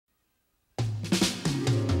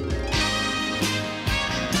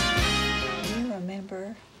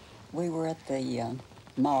at the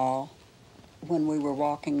mall when we were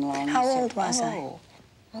walking along. How old was I?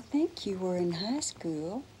 I think you were in high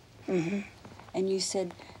school. Mm-hmm. And you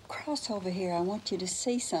said, cross over here, I want you to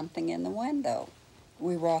see something in the window.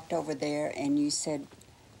 We walked over there, and you said,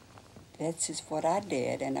 this is what I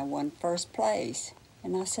did, and I won first place.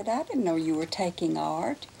 And I said, I didn't know you were taking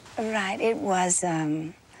art. Right, it was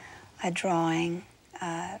a drawing,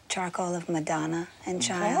 charcoal of Madonna and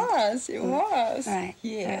Child. It was. Right,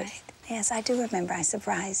 yes. right. Yes, I do remember I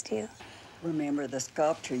surprised you. Remember the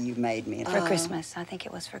sculpture you made me? For Christmas, I think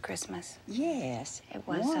it was for Christmas. Yes. It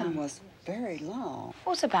was, one was very long. It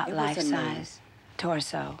was about life-size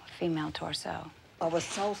torso, female torso. I was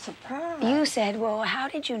so surprised. You said, well, how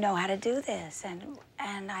did you know how to do this?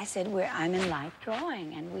 And I said, I'm in life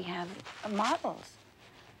drawing, and we have models.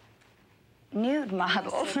 Nude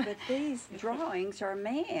models. I said, but these drawings are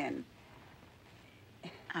men.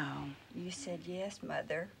 Oh. You said, yes,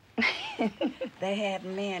 Mother. They had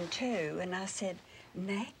men, too. And I said,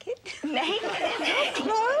 naked? Naked?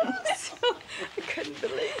 Clothes? I couldn't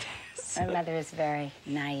believe this. My mother is very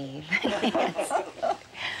naive.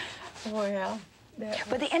 Well...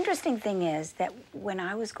 But the interesting thing is that when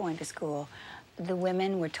I was going to school, the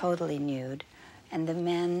women were totally nude, and the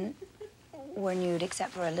men were nude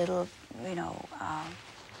except for a little, you know,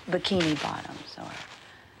 bikini bottoms or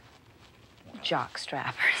jock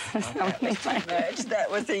strappers or something like that.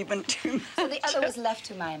 That was even too much. So the other was left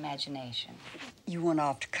to my imagination. You went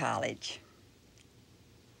off to college.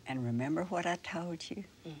 And remember what I told you?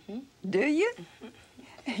 Mm-hmm. Do you?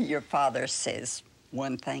 Mm-hmm. Your father says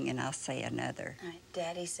one thing and I'll say another. Right.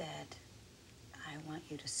 Daddy said, I want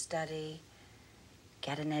you to study,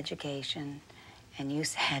 get an education, and you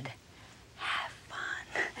said, have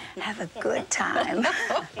fun, have a good time.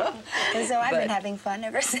 And so I've been having fun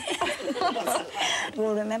ever since.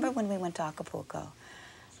 Well, remember when we went to Acapulco?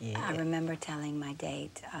 Yeah. I remember telling my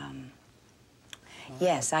date,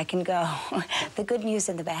 yes, I can go. The good news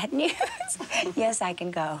and the bad news. Yes, I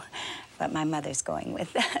can go. But my mother's going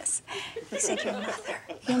with us. He said, your mother?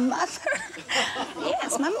 Your mother?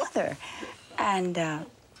 Yes, my mother. And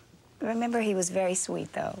remember, he was very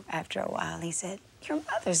sweet, though, after a while. He said, your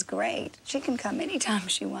mother's great. She can come anytime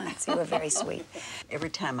she wants. You were very sweet.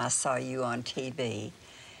 Every time I saw you on TV,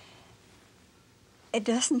 it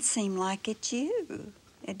doesn't seem like it's you.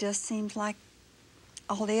 It just seems like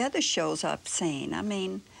all the other shows I've seen. I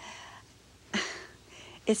mean,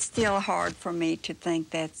 it's still hard for me to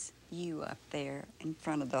think that's you up there in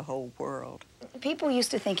front of the whole world. People used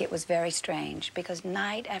to think it was very strange because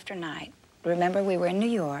night after night, remember we were in New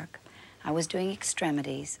York, I was doing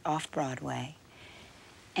Extremities off Broadway,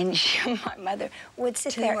 and my mother would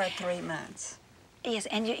sit there. 2 or 3 months. Yes,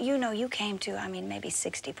 and you know, you came to, I mean, maybe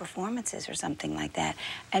 60 performances or something like that,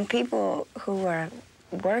 and people who were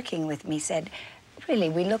working with me said, really,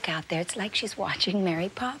 we look out there, it's like she's watching Mary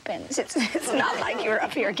Poppins. It's not like you're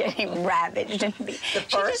up here getting ravaged. And the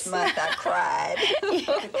first month I cried.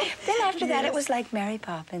 Yeah. Then after that, it was like Mary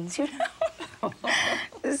Poppins, you know?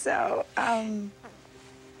 So,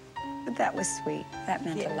 that was sweet. That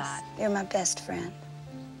meant a lot. You're my best friend.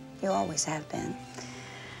 You always have been.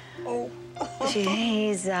 Oh.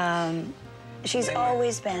 She's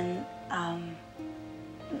always been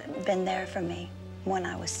there for me when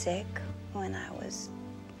I was sick, when I was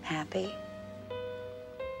happy.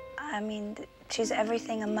 I mean, she's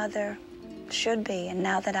everything a mother should be. And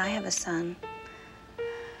now that I have a son,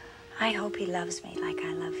 I hope he loves me like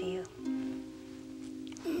I love you.